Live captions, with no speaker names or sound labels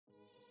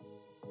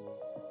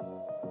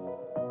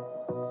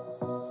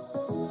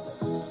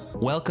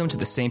Welcome to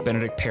the St.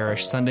 Benedict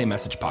Parish Sunday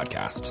Message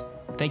Podcast.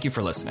 Thank you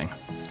for listening.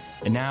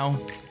 And now,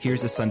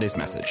 here's this Sunday's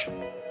message.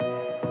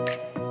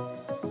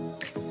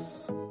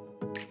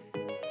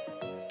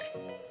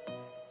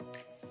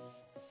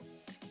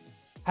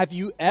 Have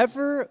you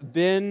ever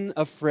been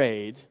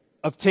afraid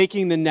of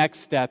taking the next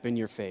step in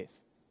your faith?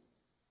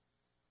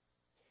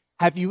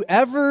 Have you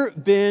ever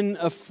been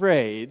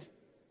afraid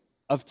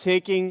of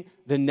taking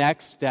the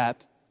next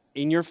step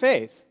in your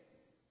faith?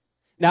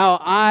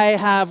 Now, I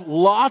have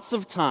lots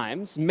of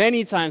times,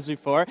 many times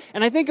before,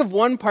 and I think of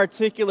one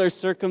particular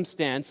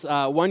circumstance,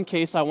 one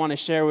case I want to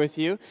share with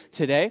you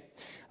today.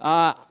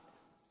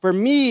 For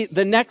me,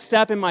 the next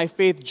step in my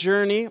faith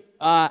journey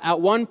at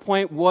one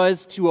point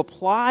was to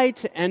apply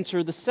to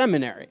enter the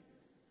seminary.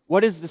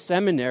 What is the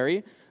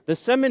seminary? The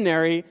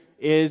seminary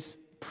is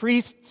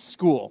priest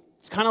school.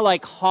 It's kind of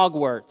like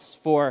Hogwarts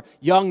for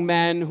young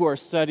men who are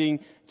studying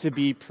to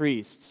be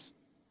priests.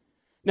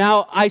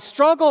 Now, I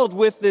struggled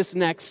with this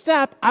next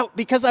step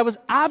because I was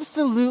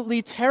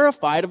absolutely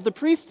terrified of the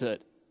priesthood.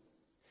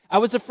 I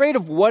was afraid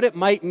of what it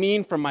might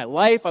mean for my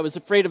life. I was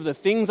afraid of the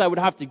things I would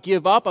have to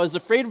give up. I was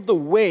afraid of the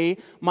way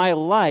my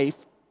life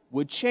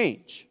would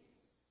change.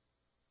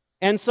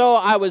 And so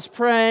I was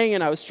praying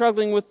and I was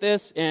struggling with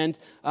this, and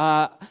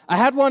I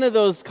had one of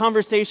those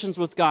conversations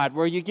with God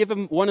where you give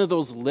him one of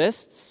those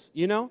lists,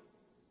 you know?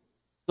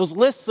 Those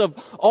lists of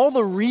all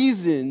the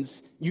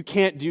reasons you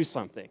can't do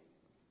something.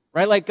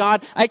 Right? Like,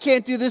 God, I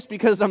can't do this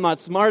because I'm not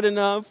smart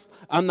enough,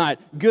 I'm not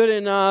good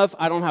enough,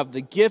 I don't have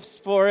the gifts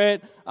for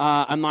it,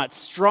 I'm not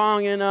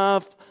strong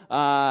enough,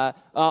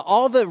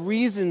 all the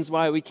reasons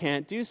why we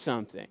can't do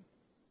something.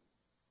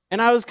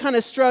 And I was kind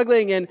of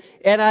struggling, and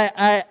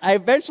I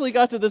eventually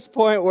got to this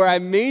point where I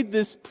made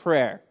this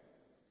prayer.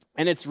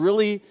 And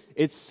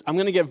I'm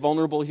going to get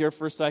vulnerable here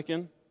for a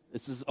second.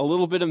 This is a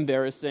little bit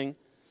embarrassing.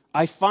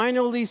 I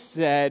finally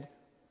said,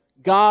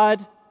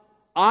 God,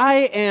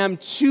 I am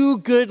too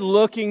good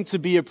looking to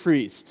be a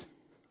priest.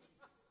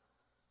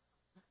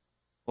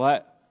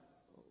 What?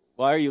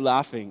 Why are you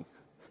laughing?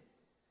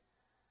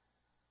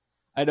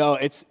 I know,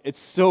 it's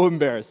so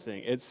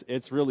embarrassing.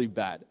 It's really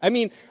bad. I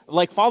mean,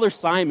 like Father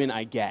Simon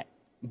I get,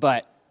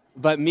 but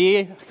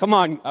me, come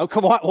on,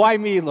 why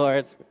me,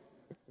 Lord?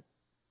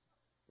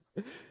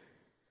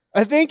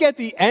 I think at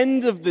the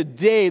end of the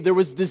day, there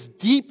was this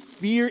deep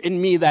fear in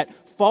me that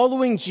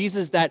following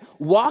Jesus, that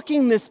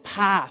walking this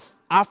path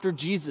after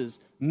Jesus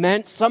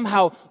meant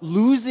somehow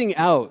losing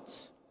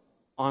out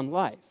on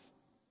life.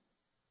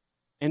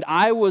 And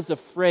I was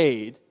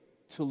afraid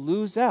to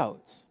lose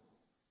out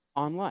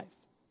on life.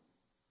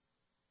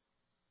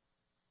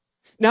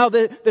 Now,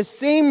 the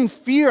same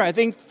fear, I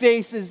think,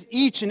 faces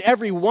each and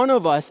every one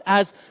of us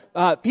as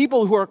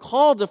people who are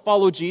called to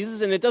follow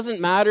Jesus. And it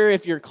doesn't matter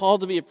if you're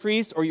called to be a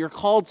priest, or you're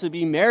called to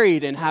be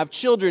married and have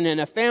children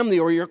and a family,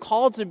 or you're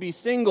called to be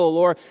single,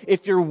 or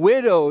if you're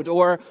widowed,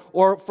 or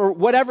for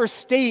whatever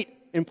state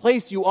and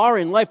place you are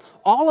in life.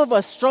 All of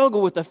us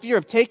struggle with the fear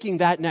of taking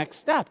that next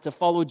step to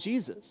follow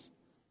Jesus.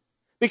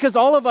 Because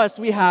all of us,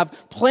 we have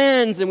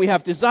plans, and we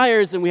have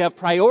desires, and we have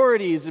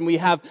priorities, and we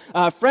have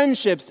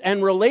friendships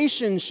and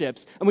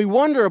relationships. And we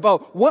wonder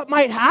about what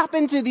might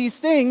happen to these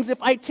things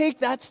if I take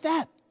that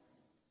step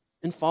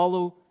and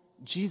follow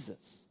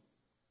Jesus.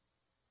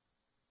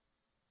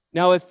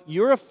 Now, if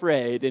you're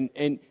afraid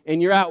and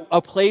you're at a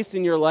place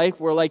in your life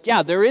where, like,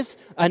 yeah, there is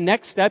a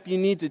next step you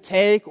need to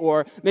take,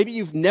 or maybe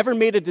you've never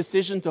made a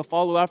decision to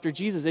follow after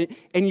Jesus,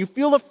 and you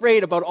feel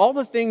afraid about all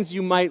the things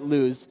you might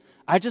lose,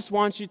 I just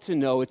want you to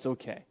know it's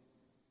okay.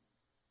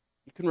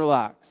 You can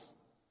relax.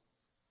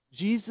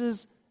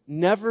 Jesus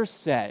never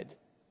said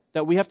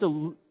that we have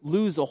to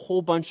lose a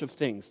whole bunch of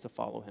things to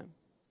follow him.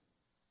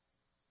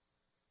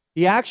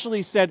 He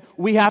actually said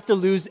we have to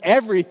lose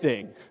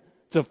everything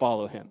to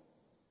follow him.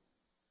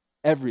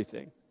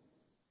 Everything.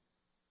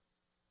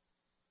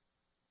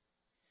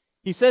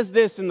 He says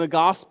this in the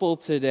gospel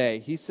today.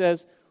 He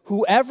says,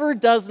 "Whoever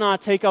does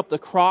not take up the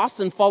cross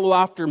and follow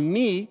after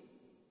me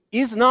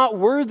is not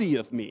worthy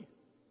of me."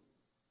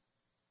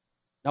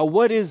 Now,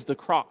 what is the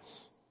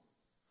cross?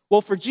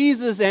 Well, for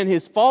Jesus and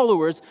his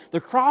followers, the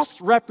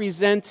cross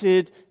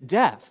represented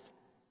death.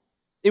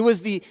 It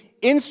was the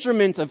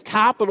instrument of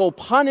capital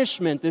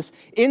punishment, this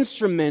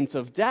instrument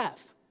of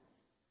death.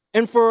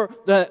 And for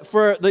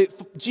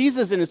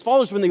Jesus and his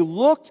followers, when they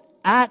looked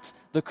at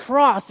the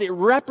cross, it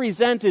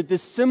represented the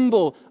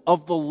symbol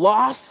of the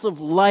loss of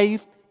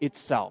life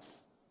itself.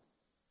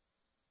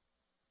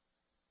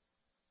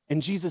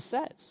 And Jesus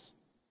says,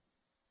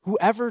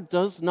 "Whoever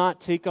does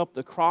not take up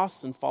the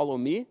cross and follow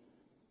me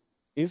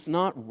is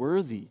not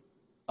worthy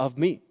of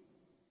me."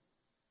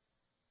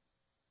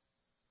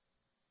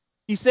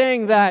 He's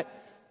saying that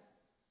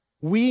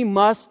we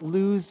must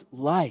lose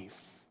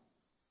life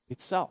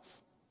itself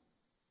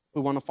if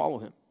we want to follow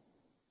him.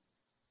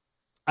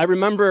 I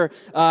remember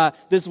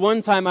this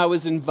one time I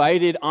was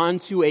invited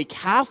onto a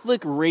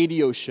Catholic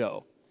radio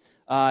show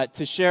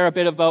to share a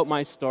bit about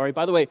my story.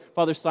 By the way,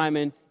 Father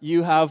Simon,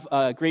 you have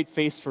a great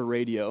face for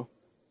radio.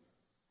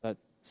 That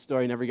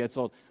story never gets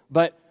old.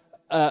 But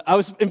I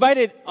was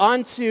invited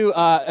onto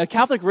a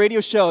Catholic radio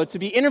show to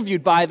be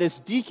interviewed by this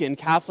deacon,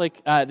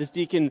 this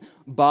deacon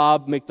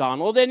Bob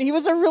McDonald, and he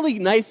was a really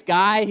nice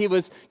guy. He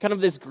was kind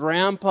of this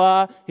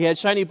grandpa. He had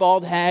shiny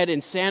bald head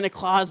and Santa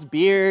Claus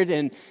beard,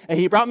 and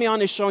he brought me on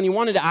his show, and he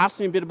wanted to ask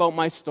me a bit about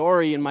my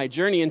story and my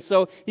journey, and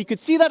so he could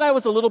see that I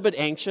was a little bit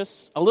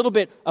anxious, a little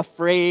bit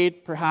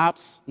afraid,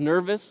 perhaps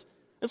nervous,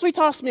 and so he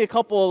tossed me a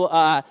couple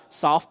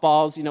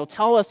softballs,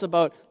 tell us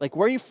about, like,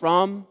 where are you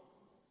from?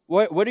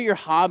 What are your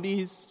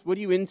hobbies? What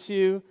are you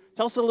into?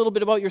 Tell us a little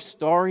bit about your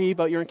story,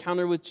 about your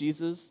encounter with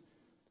Jesus.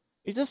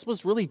 He just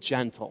was really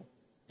gentle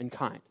and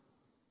kind.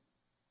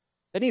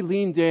 Then he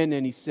leaned in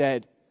and he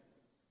said,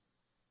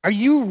 "Are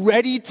you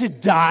ready to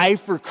die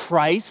for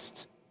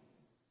Christ?"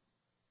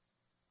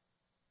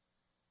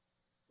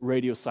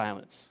 Radio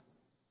silence.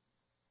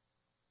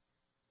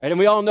 Right? And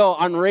we all know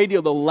on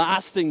radio, the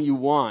last thing you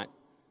want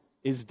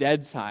is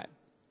dead time.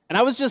 And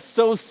I was just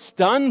so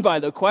stunned by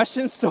the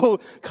question, so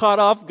caught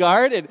off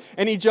guard.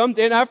 And he jumped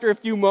in after a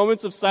few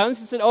moments of silence.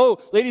 He said, "Oh,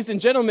 ladies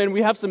and gentlemen,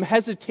 we have some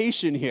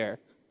hesitation here."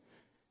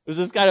 It was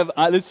this kind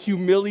of this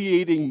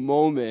humiliating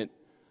moment.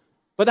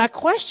 But that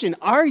question,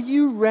 are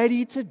you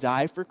ready to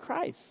die for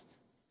Christ?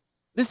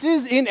 This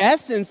is, in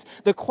essence,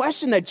 the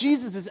question that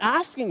Jesus is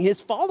asking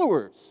his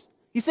followers.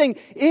 He's saying,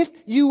 if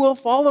you will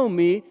follow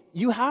me,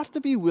 you have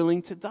to be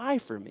willing to die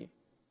for me.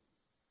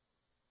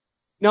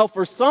 Now,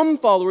 for some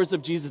followers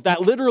of Jesus,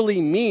 that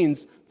literally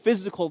means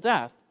physical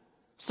death.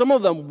 Some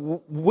of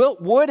them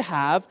would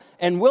have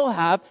and will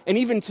have, and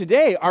even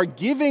today are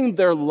giving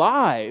their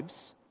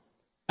lives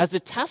as a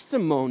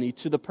testimony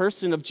to the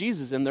person of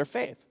Jesus and their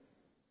faith.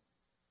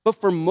 But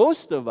for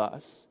most of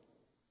us,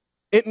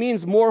 it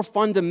means more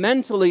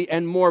fundamentally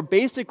and more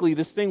basically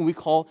this thing we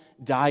call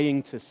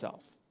dying to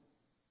self.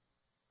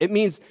 It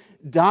means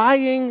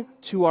dying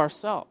to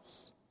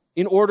ourselves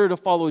in order to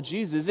follow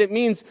Jesus. It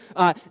means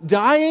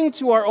dying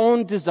to our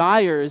own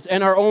desires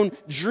and our own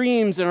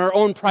dreams and our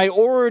own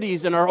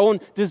priorities and our own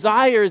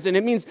desires. And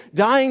it means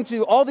dying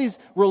to all these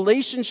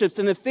relationships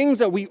and the things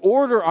that we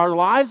order our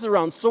lives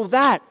around so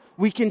that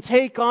we can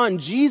take on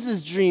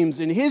Jesus' dreams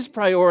and his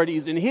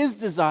priorities and his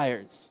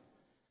desires.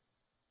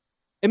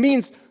 It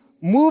means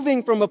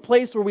moving from a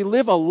place where we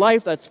live a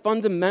life that's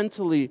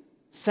fundamentally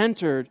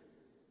centered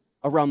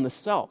around the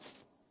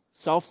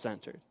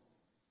self-centered,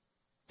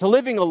 to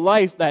living a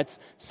life that's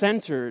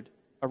centered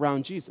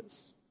around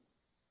Jesus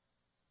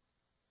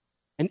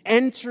and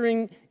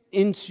entering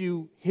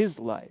into his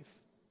life.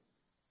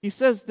 He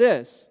says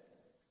this.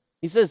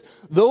 He says,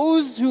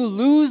 those who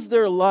lose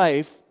their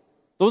life,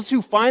 those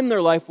who find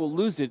their life will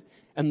lose it,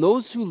 and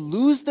those who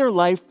lose their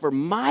life for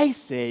my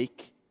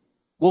sake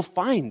will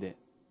find it.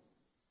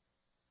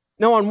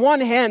 Now, on one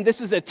hand,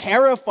 this is a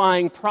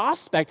terrifying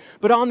prospect,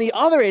 but on the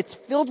other, it's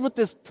filled with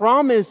this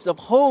promise of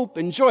hope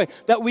and joy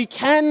that we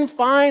can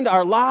find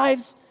our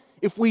lives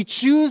if we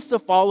choose to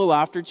follow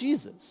after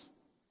Jesus.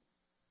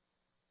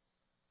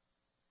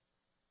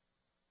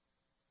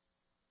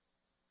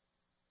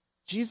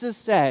 Jesus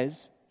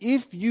says,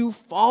 if you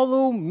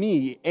follow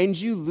me and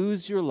you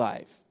lose your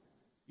life,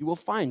 you will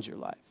find your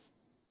life.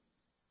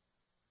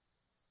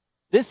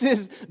 This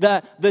is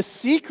the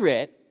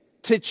secret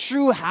to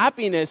true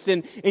happiness,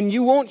 and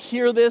you won't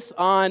hear this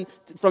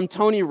from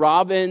Tony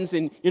Robbins,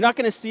 and you're not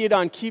going to see it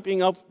on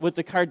Keeping Up with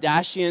the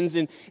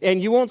Kardashians,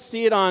 and you won't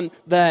see it on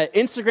the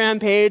Instagram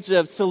page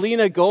of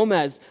Selena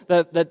Gomez.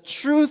 The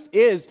truth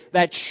is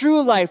that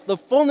true life, the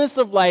fullness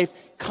of life,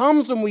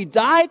 comes when we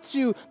die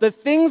to the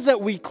things that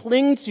we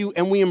cling to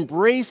and we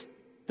embrace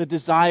the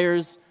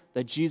desires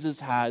that Jesus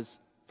has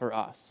for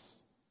us.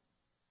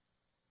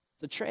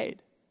 It's a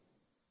trade.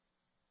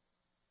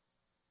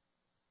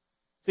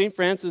 St.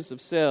 Francis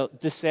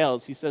de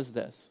Sales, he says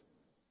this.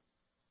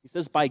 He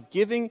says, by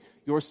giving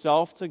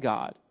yourself to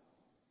God,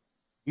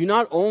 you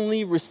not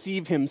only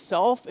receive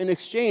himself in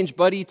exchange,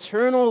 but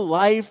eternal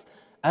life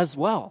as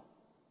well.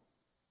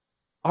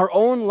 Our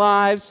own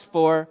lives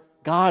for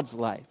God's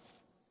life.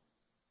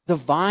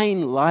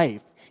 Divine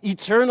life.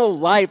 Eternal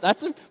life.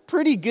 That's a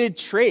pretty good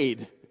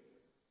trade.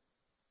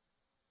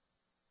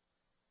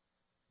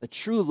 The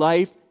true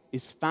life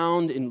is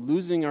found in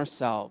losing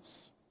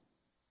ourselves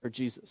for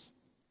Jesus.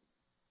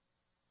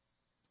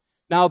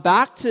 Now,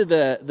 back to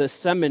the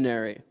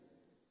seminary.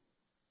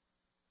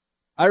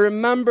 I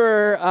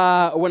remember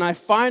when I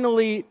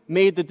finally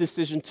made the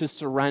decision to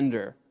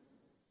surrender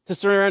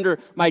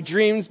my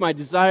dreams, my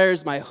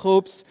desires, my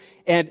hopes,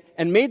 and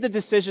made the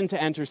decision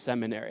to enter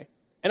seminary.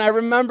 And I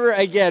remember,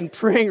 again,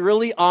 praying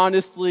really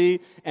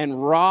honestly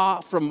and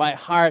raw from my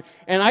heart.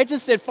 And I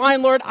just said,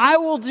 fine, Lord, I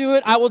will do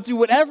it. I will do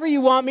whatever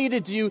you want me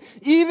to do,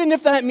 even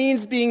if that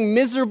means being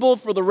miserable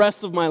for the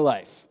rest of my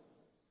life.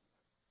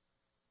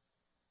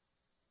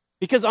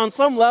 Because on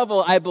some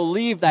level, I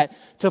believe that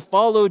to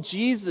follow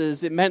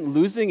Jesus, it meant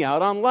losing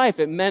out on life.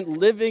 It meant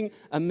living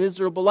a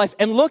miserable life.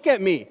 And look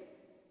at me.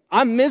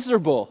 I'm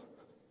miserable.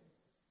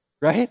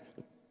 Right?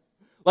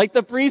 Like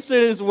the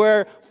priesthood is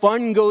where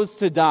fun goes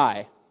to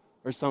die,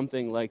 or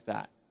something like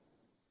that.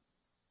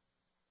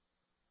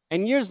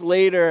 And years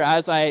later,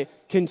 as I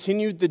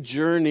continued the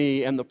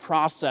journey and the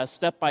process,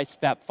 step by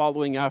step,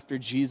 following after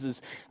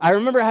Jesus, I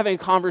remember having a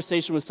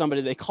conversation with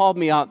somebody. They called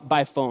me up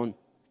by phone.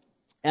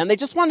 And they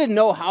just wanted to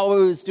know how I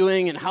was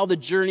doing and how the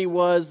journey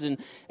was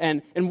and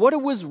what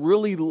it was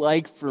really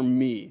like for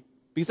me.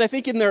 Because I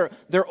think in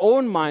their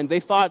own mind, they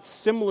thought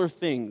similar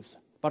things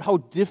about how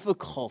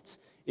difficult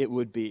it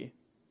would be.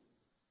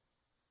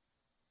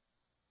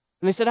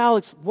 And they said,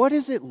 Alex, what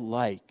is it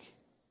like?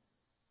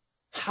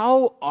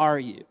 How are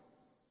you?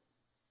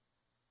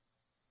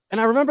 And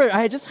I remember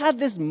I had just had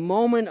this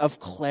moment of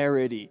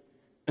clarity.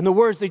 And the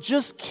words, they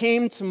just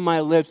came to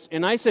my lips.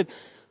 And I said,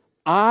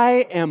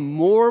 I am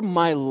more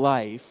my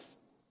life,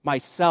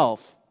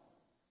 myself,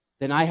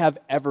 than I have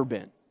ever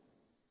been.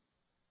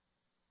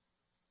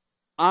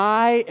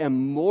 I am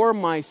more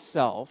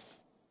myself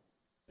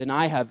than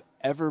I have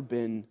ever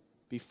been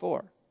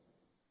before.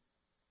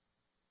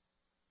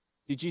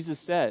 See, Jesus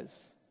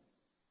says,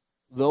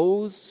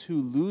 those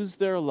who lose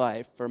their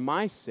life for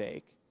my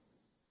sake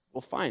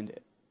will find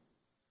it.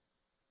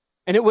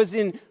 And it was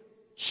in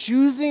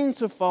choosing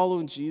to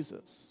follow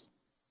Jesus.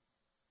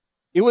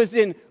 It was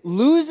in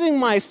losing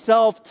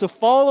myself to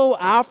follow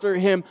after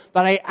him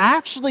that I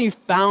actually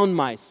found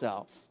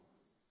myself.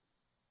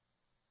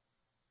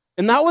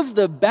 And that was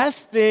the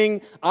best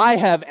thing I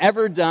have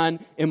ever done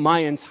in my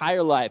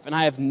entire life. And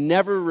I have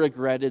never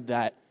regretted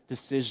that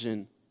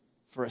decision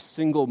for a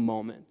single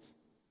moment.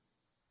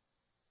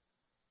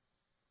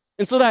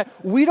 And so that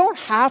we don't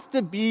have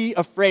to be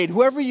afraid.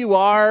 Whoever you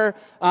are,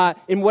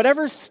 in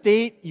whatever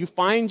state you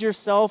find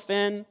yourself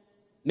in,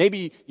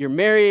 maybe you're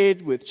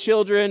married with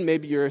children,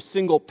 maybe you're a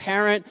single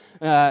parent,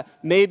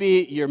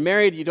 maybe you're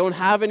married, you don't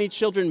have any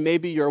children,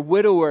 maybe you're a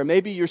widower,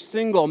 maybe you're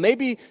single,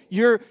 maybe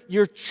you're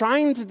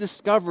trying to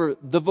discover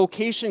the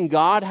vocation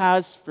God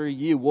has for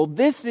you. Well,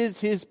 this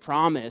is his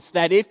promise,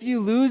 that if you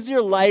lose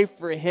your life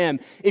for him,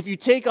 if you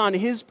take on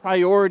his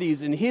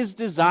priorities and his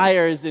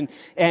desires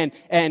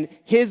and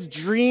his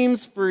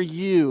dreams for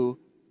you,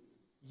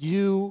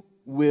 you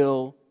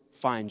will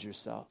find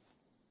yourself.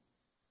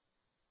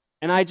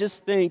 And I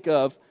just think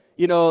of,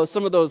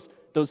 some of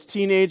those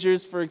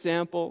teenagers, for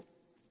example,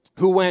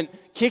 who went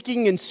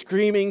kicking and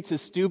screaming to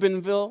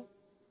Steubenville,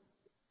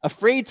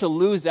 afraid to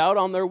lose out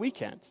on their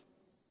weekend. And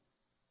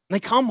they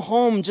come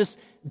home just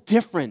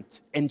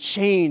different and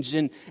changed,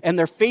 and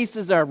their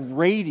faces are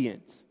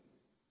radiant.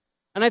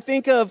 And I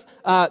think of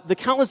the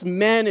countless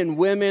men and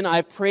women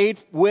I've prayed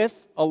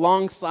with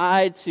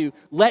alongside to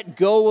let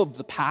go of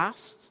the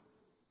past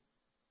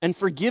and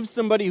forgive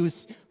somebody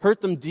who's hurt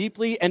them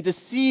deeply, and to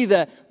see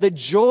the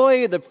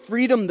joy, the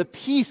freedom, the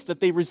peace that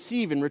they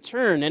receive in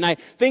return. And I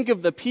think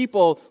of the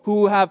people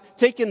who have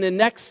taken the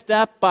next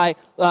step by,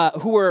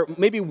 who were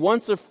maybe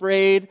once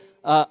afraid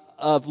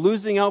of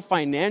losing out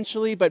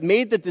financially, but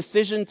made the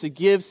decision to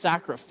give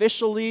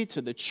sacrificially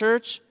to the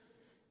church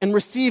and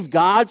receive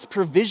God's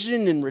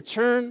provision in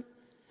return.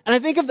 And I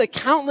think of the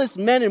countless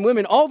men and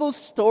women, all those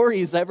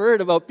stories I've heard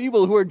about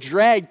people who are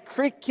dragged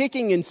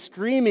kicking and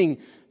screaming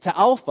to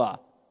Alpha,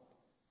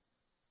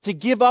 to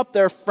give up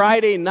their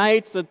Friday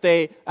nights at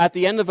the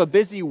end of a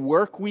busy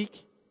work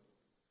week,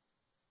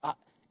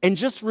 and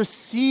just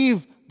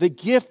receive the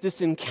gift, this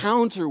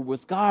encounter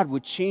with God,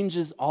 which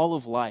changes all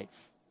of life.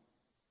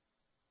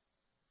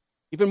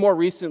 Even more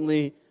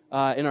recently,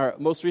 in our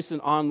most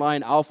recent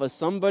online Alpha,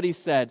 somebody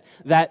said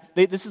that,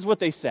 this is what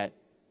they said.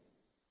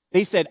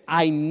 They said,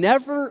 I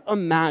never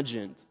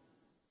imagined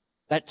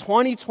that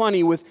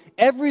 2020, with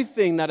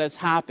everything that has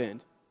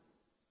happened,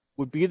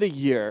 would be the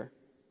year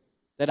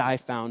that I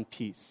found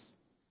peace.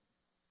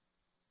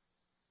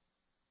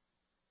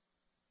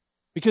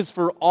 Because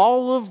for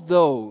all of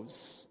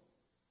those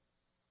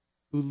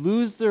who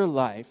lose their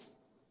life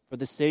for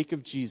the sake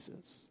of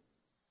Jesus,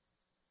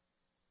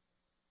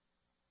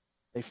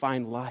 they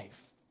find life,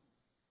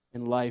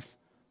 and life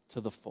to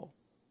the full.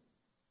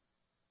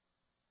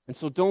 And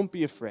so don't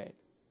be afraid.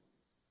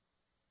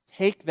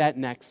 Take that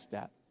next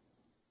step,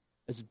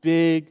 as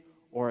big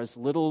or as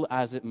little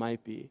as it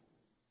might be.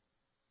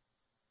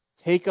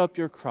 Take up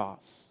your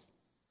cross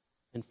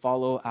and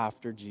follow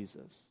after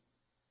Jesus.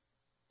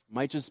 It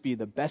might just be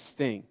the best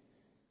thing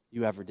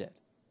you ever did.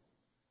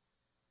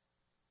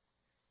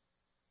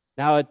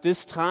 Now, at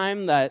this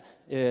time, that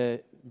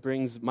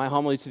brings my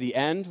homily to the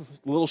end.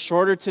 A little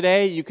shorter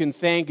today. You can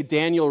thank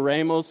Daniel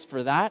Ramos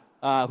for that,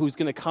 who's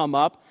going to come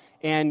up.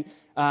 And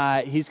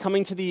he's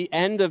coming to the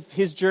end of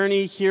his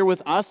journey here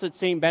with us at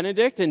St.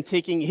 Benedict and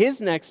taking his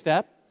next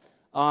step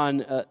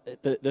on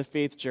the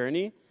faith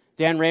journey.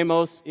 Dan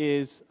Ramos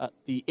is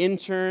the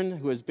intern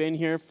who has been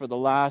here for the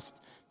last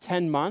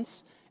 10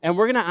 months. And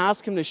we're going to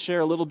ask him to share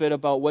a little bit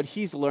about what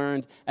he's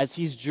learned as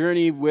he's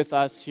journeyed with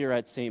us here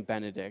at St.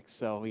 Benedict.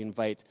 So we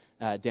invite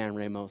Dan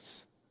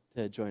Ramos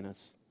to join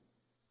us.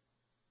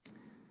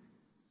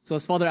 So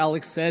as Father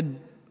Alex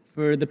said,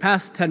 for the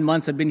past 10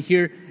 months, I've been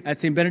here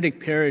at St.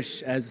 Benedict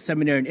Parish as a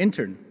seminarian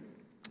intern.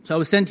 So I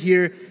was sent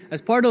here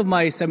as part of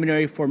my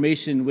seminary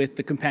formation with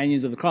the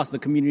Companions of the Cross, the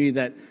community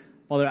that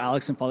Father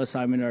Alex and Father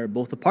Simon are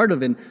both a part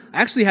of. And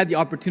I actually had the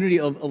opportunity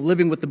of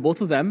living with the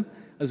both of them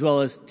as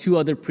well as 2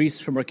 other priests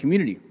from our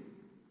community.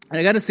 And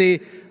I got to say,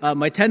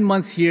 my 10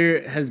 months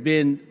here has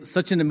been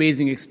such an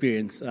amazing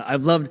experience.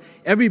 I've loved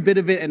every bit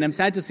of it, and I'm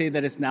sad to say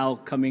that it's now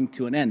coming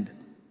to an end.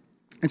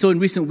 And so in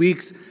recent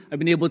weeks, I've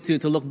been able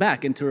to look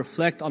back and to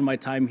reflect on my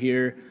time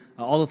here,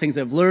 all the things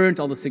I've learned,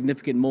 all the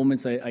significant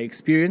moments I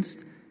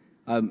experienced.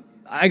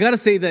 I got to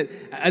say that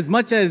as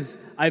much as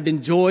I've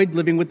enjoyed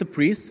living with the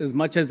priests, as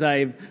much as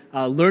I've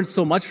learned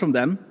so much from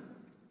them,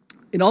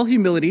 in all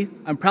humility,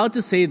 I'm proud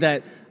to say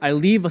that I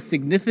leave a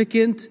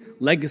significant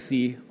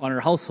legacy on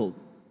our household.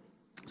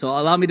 So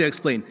allow me to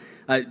explain.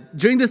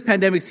 During this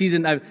pandemic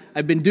season,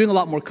 I've been doing a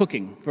lot more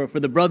cooking for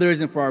the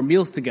brothers and for our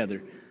meals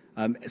together.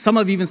 Some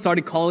have even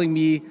started calling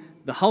me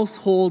the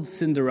household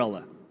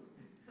Cinderella,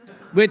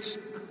 which,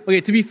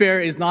 okay, to be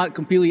fair, is not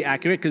completely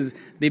accurate because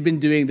they've been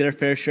doing their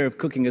fair share of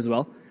cooking as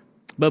well.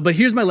 But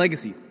here's my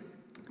legacy.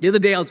 The other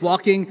day, I was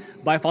walking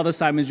by Father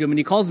Simon's room, and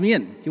he calls me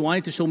in. He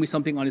wanted to show me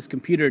something on his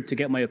computer to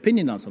get my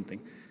opinion on something.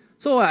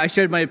 So I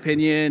shared my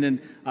opinion, and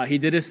he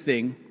did his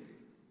thing.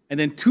 And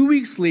then 2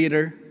 weeks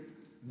later,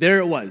 there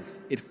it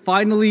was. It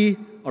finally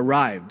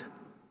arrived.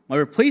 My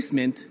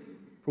replacement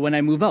for when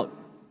I move out.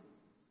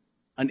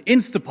 An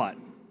Instapot.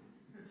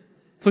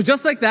 So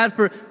just like that,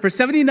 for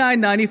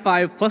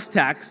 $79.95 plus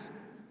tax,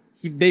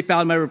 they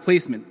found my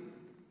replacement.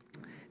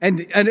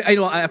 And I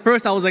know at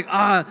first I was like,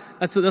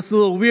 that's a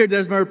little weird.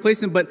 There's my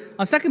replacement. But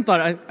on second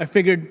thought, I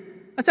figured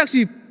that's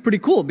actually pretty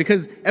cool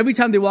because every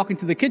time they walk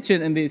into the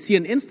kitchen and they see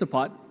an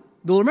Instapot,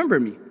 they'll remember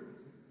me.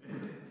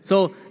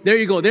 So there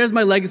you go. There's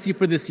my legacy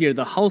for this year,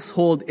 the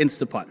household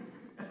Instapot.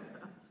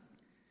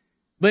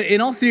 But in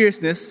all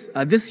seriousness,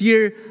 this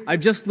year I've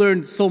just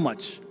learned so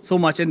much.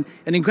 And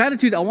in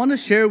gratitude, I want to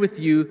share with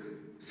you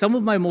some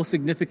of my most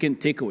significant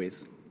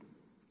takeaways.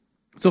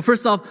 So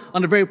first off,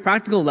 on a very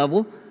practical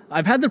level,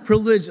 I've had the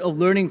privilege of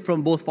learning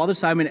from both Father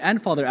Simon and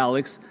Father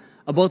Alex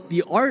about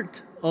the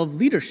art of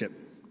leadership.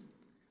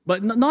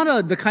 But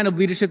not the kind of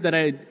leadership that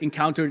I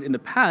encountered in the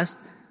past,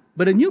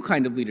 but a new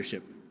kind of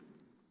leadership.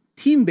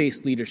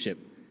 Team-based leadership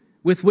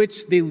with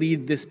which they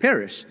lead this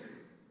parish.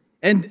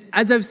 And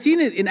as I've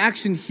seen it in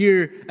action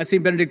here at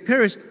St. Benedict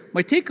Parish,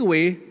 my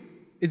takeaway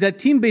is that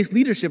team-based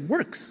leadership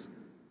works.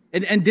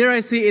 And dare I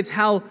say, it's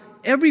how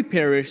every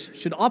parish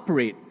should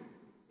operate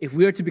if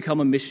we are to become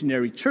a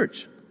missionary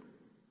church.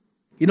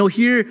 You know,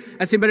 here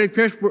at St. Benedict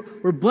Parish,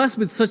 we're blessed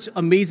with such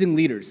amazing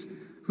leaders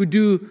who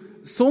do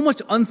so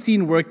much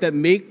unseen work that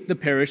make the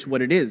parish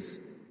what it is.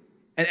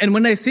 And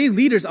when I say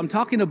leaders, I'm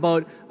talking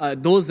about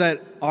those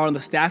that are on the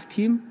staff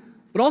team,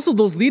 but also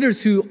those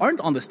leaders who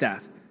aren't on the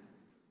staff.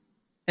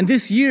 And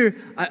this year,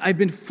 I've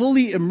been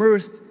fully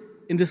immersed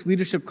in this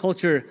leadership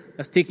culture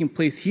that's taking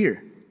place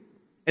here.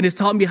 And it's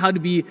taught me how to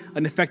be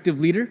an effective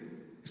leader.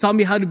 It's taught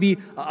me how to be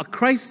a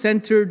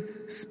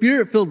Christ-centered,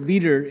 Spirit-filled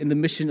leader in the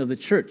mission of the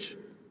church.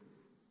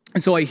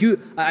 And so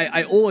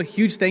I owe a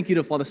huge thank you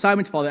to Father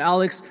Simon, to Father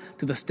Alex,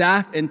 to the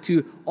staff, and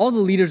to all the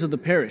leaders of the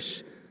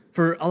parish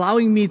for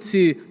allowing me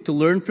to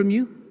learn from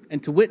you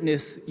and to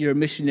witness your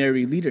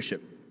missionary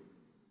leadership.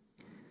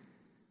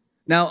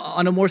 Now,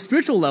 on a more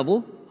spiritual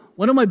level,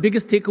 one of my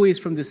biggest takeaways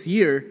from this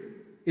year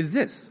is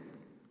this.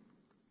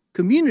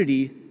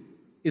 Community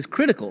is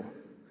critical.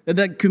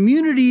 That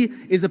community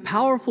is a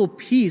powerful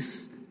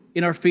piece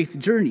in our faith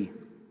journey.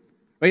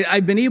 Right?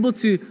 I've been able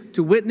to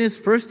witness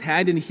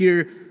firsthand and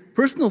hear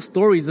personal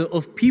stories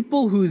of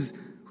people whose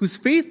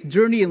faith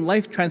journey and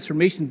life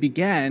transformation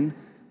began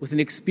with an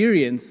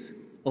experience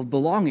of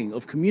belonging,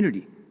 of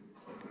community.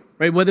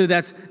 Right? Whether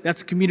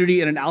that's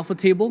community in an alpha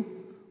table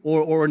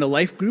or in a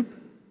life group,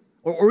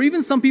 or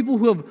even some people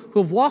who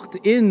have walked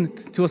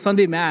into a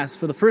Sunday Mass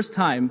for the first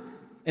time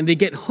and they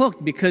get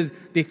hooked because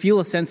they feel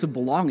a sense of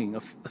belonging,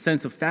 a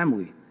sense of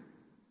family.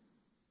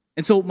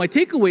 And so my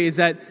takeaway is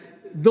that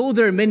though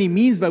there are many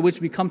means by which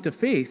we come to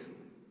faith,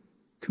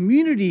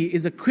 community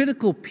is a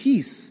critical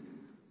piece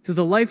to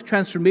the life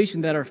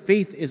transformation that our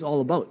faith is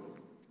all about.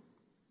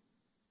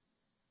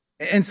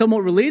 And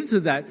somewhat related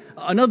to that,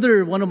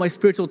 another one of my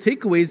spiritual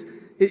takeaways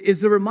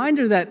is the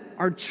reminder that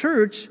our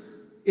church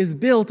is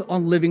built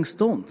on living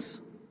stones,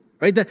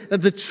 right?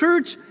 That the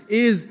church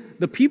is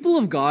the people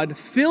of God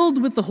filled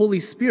with the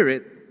Holy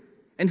Spirit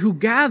and who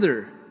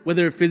gather,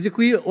 whether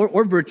physically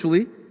or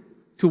virtually,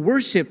 to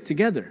worship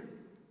together.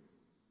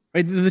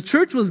 Right? The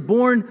church was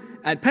born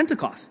at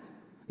Pentecost,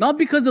 not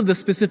because of the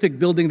specific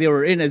building they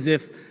were in, as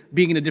if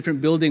being in a different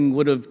building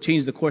would have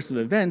changed the course of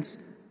events,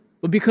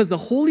 but because the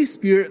Holy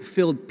Spirit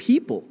filled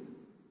people.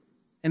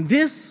 And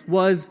this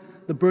was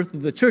the birth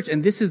of the church,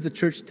 and this is the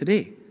church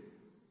today.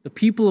 The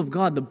people of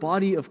God, the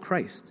body of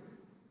Christ.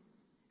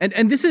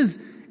 And this is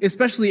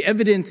especially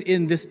evident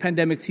in this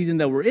pandemic season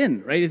that we're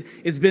in, right?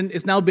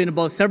 It's now been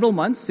about several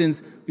months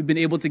since we've been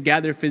able to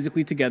gather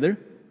physically together.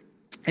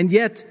 And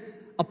yet,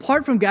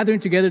 apart from gathering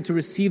together to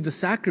receive the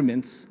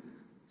sacraments,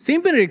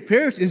 St. Benedict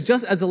Parish is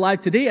just as alive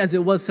today as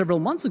it was several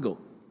months ago.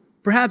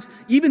 Perhaps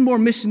even more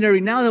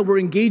missionary now that we're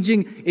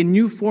engaging in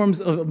new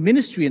forms of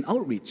ministry and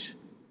outreach.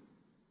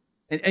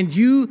 And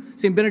you,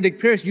 St.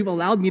 Benedict Parish, you've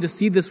allowed me to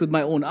see this with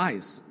my own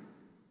eyes.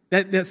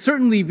 That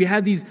certainly we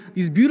have these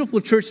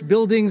beautiful church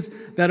buildings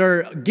that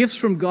are gifts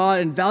from God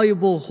and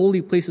valuable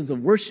holy places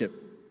of worship.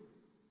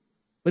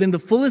 But in the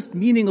fullest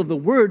meaning of the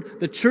word,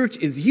 the church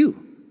is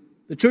you.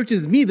 The church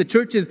is me. The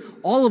church is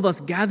all of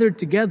us gathered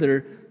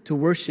together to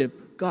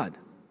worship God.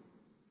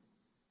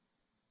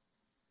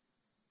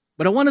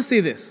 But I want to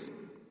say this.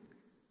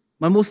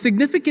 My most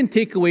significant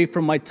takeaway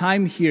from my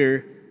time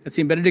here at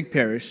St. Benedict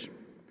Parish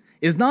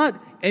is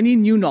not any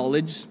new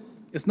knowledge.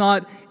 It's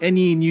not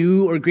any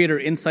new or greater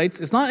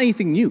insights. It's not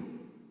anything new.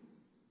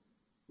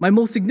 My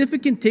most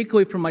significant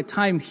takeaway from my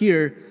time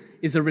here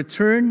is a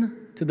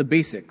return to the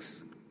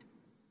basics.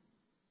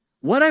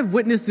 What I've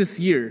witnessed this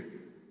year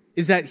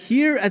is that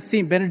here at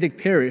St.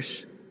 Benedict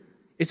Parish,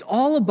 it's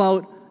all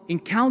about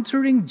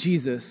encountering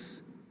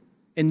Jesus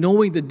and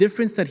knowing the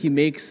difference that he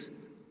makes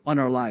on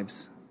our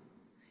lives.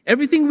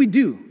 Everything we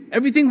do,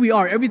 everything we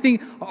are, everything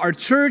our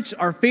church,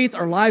 our faith,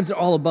 our lives are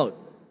all about.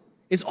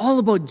 It's all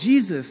about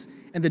Jesus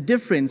and the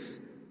difference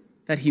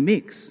that he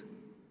makes.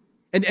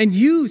 And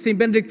you, St.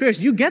 Benedict Parish,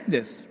 you get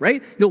this,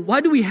 right? Why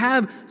do we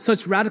have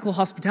such radical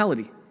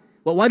hospitality?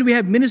 Well, why do we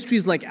have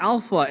ministries like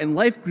Alpha and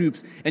life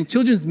groups and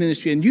children's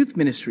ministry and youth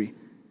ministry?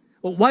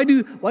 Well, why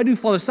do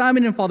Father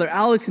Simon and Father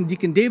Alex and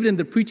Deacon David and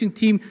the preaching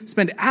team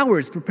spend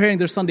hours preparing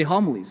their Sunday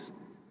homilies?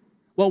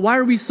 Well, why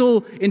are we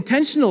so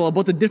intentional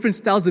about the different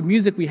styles of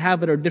music we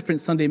have at our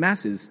different Sunday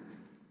masses?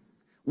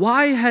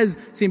 Why has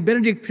St.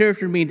 Benedict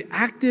Parish remained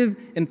active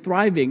and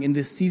thriving in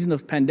this season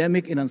of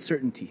pandemic and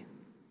uncertainty?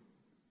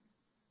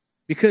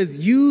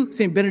 Because you,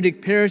 St.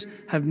 Benedict Parish,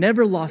 have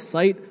never lost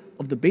sight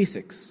of the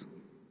basics.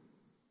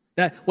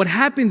 That what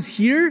happens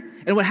here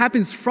and what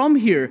happens from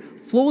here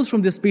flows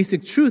from this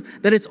basic truth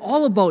that it's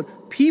all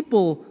about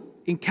people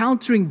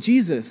encountering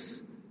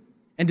Jesus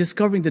and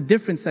discovering the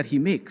difference that he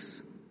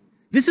makes.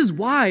 This is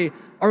why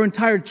our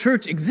entire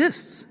church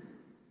exists.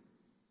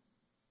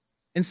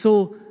 And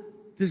so,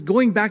 this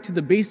going back to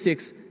the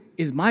basics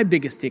is my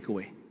biggest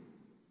takeaway.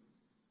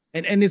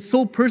 And it's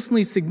so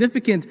personally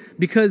significant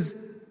because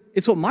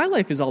it's what my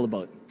life is all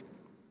about.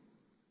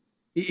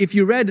 If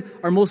you read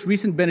our most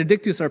recent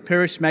Benedictus, our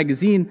parish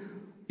magazine,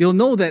 you'll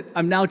know that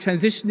I'm now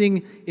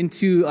transitioning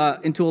into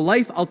a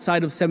life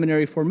outside of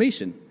seminary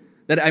formation.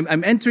 That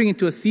I'm entering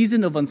into a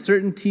season of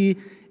uncertainty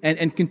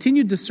and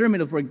continued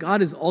discernment of where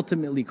God is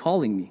ultimately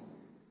calling me.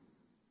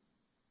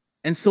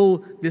 And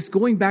so this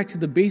going back to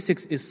the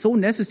basics is so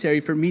necessary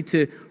for me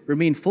to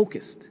remain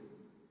focused.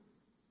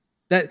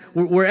 That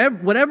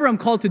whatever I'm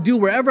called to do,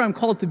 wherever I'm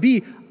called to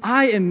be,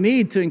 I am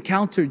made to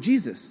encounter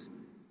Jesus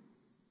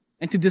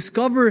and to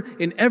discover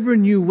in ever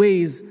new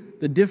ways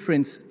the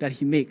difference that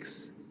he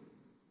makes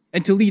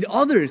and to lead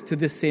others to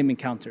this same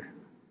encounter.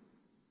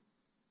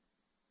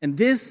 And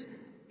this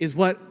is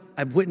what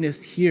I've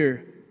witnessed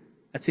here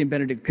at St.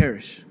 Benedict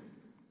Parish.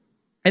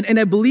 And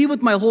I believe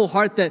with my whole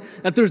heart that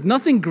there's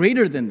nothing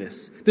greater than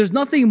this. There's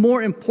nothing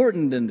more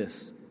important than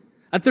this.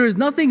 That there is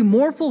nothing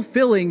more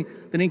fulfilling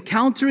than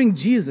encountering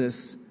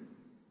Jesus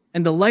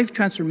and the life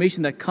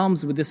transformation that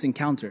comes with this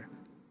encounter.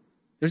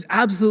 There's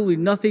absolutely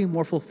nothing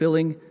more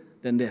fulfilling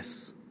than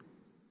this.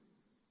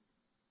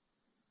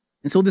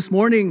 And so this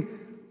morning,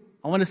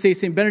 I want to say,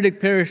 St.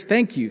 Benedict Parish,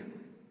 thank you.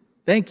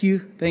 Thank you,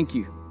 thank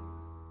you.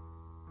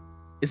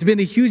 It's been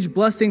a huge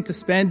blessing to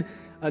spend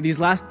these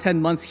last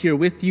 10 months here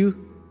with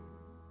you.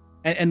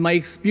 And my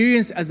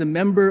experience as a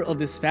member of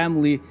this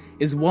family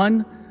is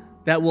one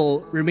that will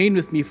remain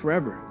with me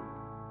forever.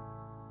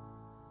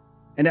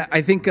 And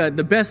I think the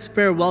best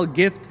farewell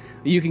gift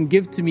that you can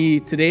give to me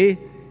today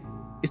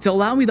is to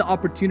allow me the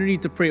opportunity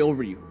to pray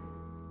over you.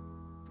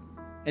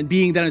 And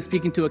being that I'm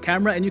speaking to a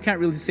camera and you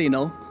can't really say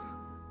no,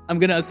 I'm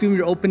going to assume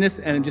your openness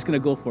and I'm just going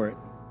to go for it.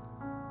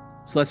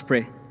 So let's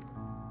pray.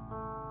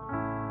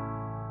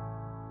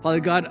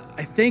 Father God,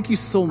 I thank you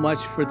so much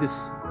for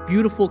this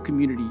beautiful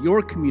community,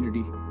 your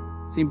community,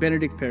 St.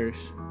 Benedict Parish.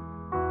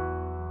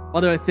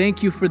 Father, I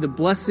thank you for the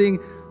blessing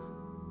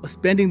of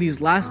spending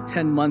these last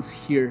 10 months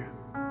here.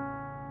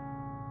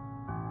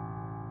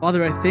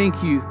 Father, I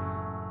thank you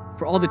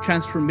for all the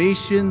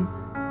transformation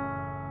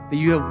that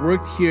you have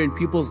worked here in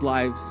people's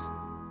lives.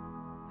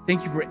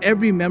 Thank you for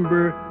every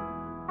member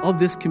of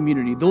this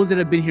community, those that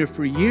have been here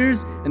for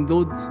years and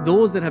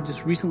those that have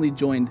just recently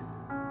joined.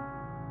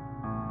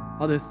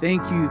 Father,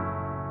 thank you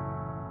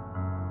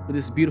for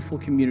this beautiful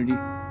community.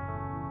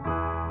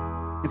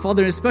 And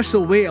Father, in a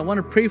special way, I want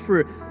to pray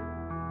for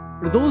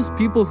those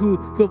people who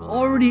have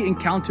already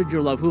encountered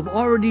your love, who have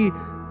already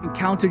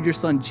encountered your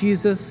Son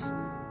Jesus,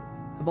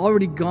 have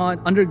already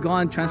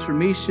undergone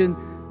transformation.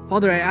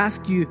 Father, I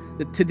ask you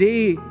that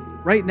today,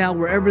 right now,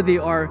 wherever they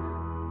are,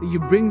 that you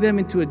bring them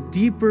into a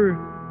deeper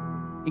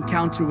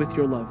encounter with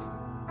your love.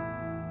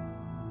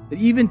 That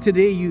even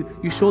today,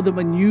 you show them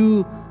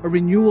a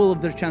renewal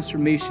of their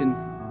transformation.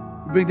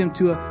 You bring them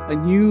to a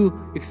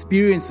new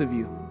experience of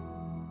you.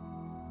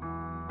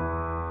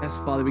 Yes,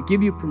 Father, we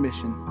give you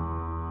permission.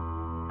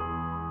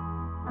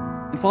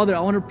 And Father, I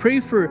want to pray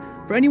for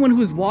anyone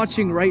who's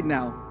watching right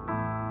now.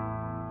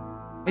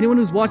 Anyone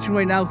who's watching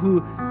right now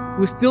who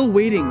is still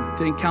waiting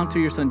to encounter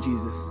your Son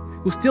Jesus.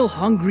 who's still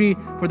hungry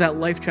for that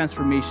life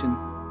transformation.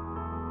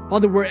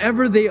 Father,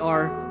 wherever they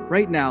are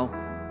right now,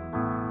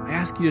 I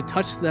ask you to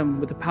touch them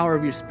with the power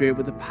of your Spirit,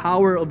 with the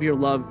power of your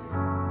love.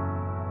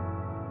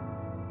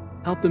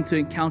 Help them to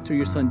encounter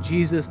your Son,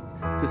 Jesus,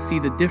 to see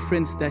the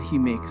difference that he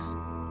makes.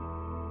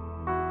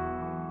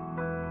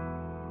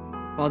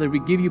 Father, we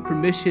give you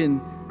permission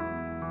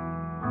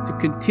to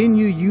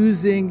continue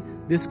using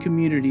this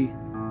community,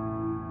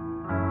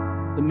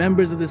 the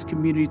members of this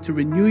community, to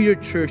renew your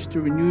church, to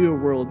renew your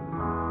world.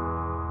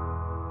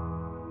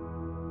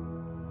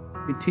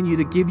 Continue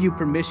to give you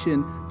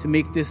permission to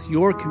make this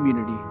your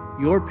community,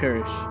 your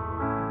parish,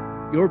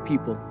 your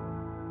people.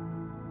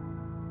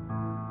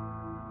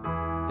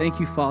 Thank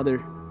you, Father,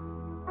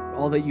 for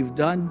all that you've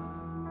done,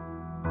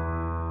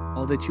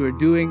 all that you are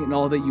doing, and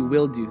all that you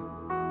will do.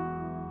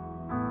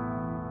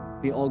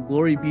 May all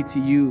glory be to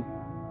you.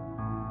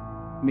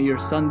 May your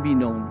Son be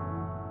known.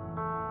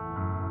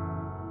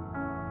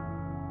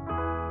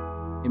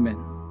 Amen.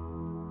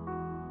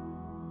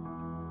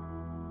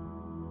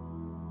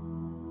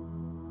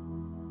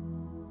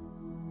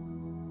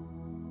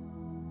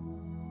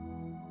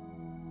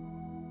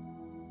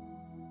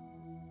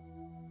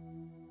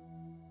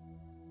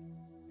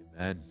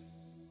 Amen.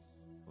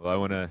 Well, I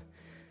want to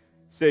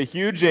say a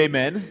huge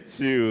amen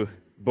to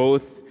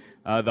both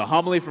the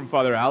homily from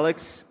Father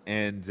Alex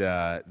and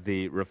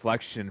the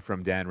reflection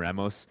from Dan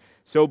Ramos.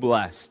 So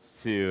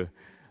blessed to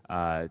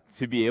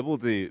be able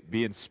to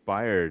be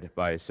inspired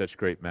by such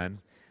great men.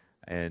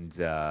 And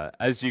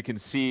as you can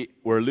see,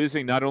 we're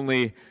losing not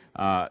only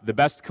the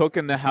best cook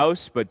in the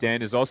house, but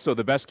Dan is also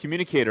the best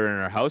communicator in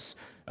our house.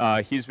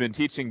 He's been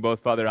teaching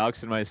both Father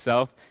Alex and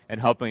myself and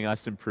helping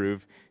us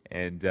improve.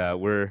 And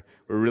we're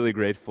really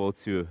grateful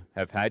to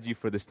have had you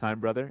for this time,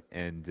 brother,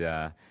 and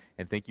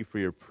thank you for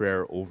your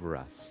prayer over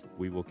us.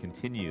 We will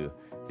continue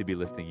to be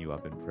lifting you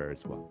up in prayer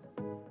as well.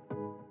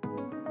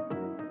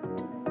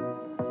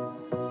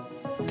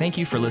 Thank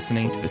you for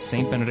listening to the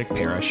St. Benedict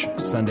Parish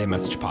Sunday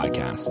Message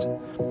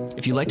Podcast.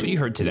 If you liked what you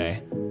heard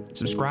today,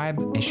 subscribe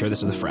and share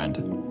this with a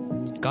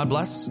friend. God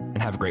bless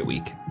and have a great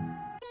week.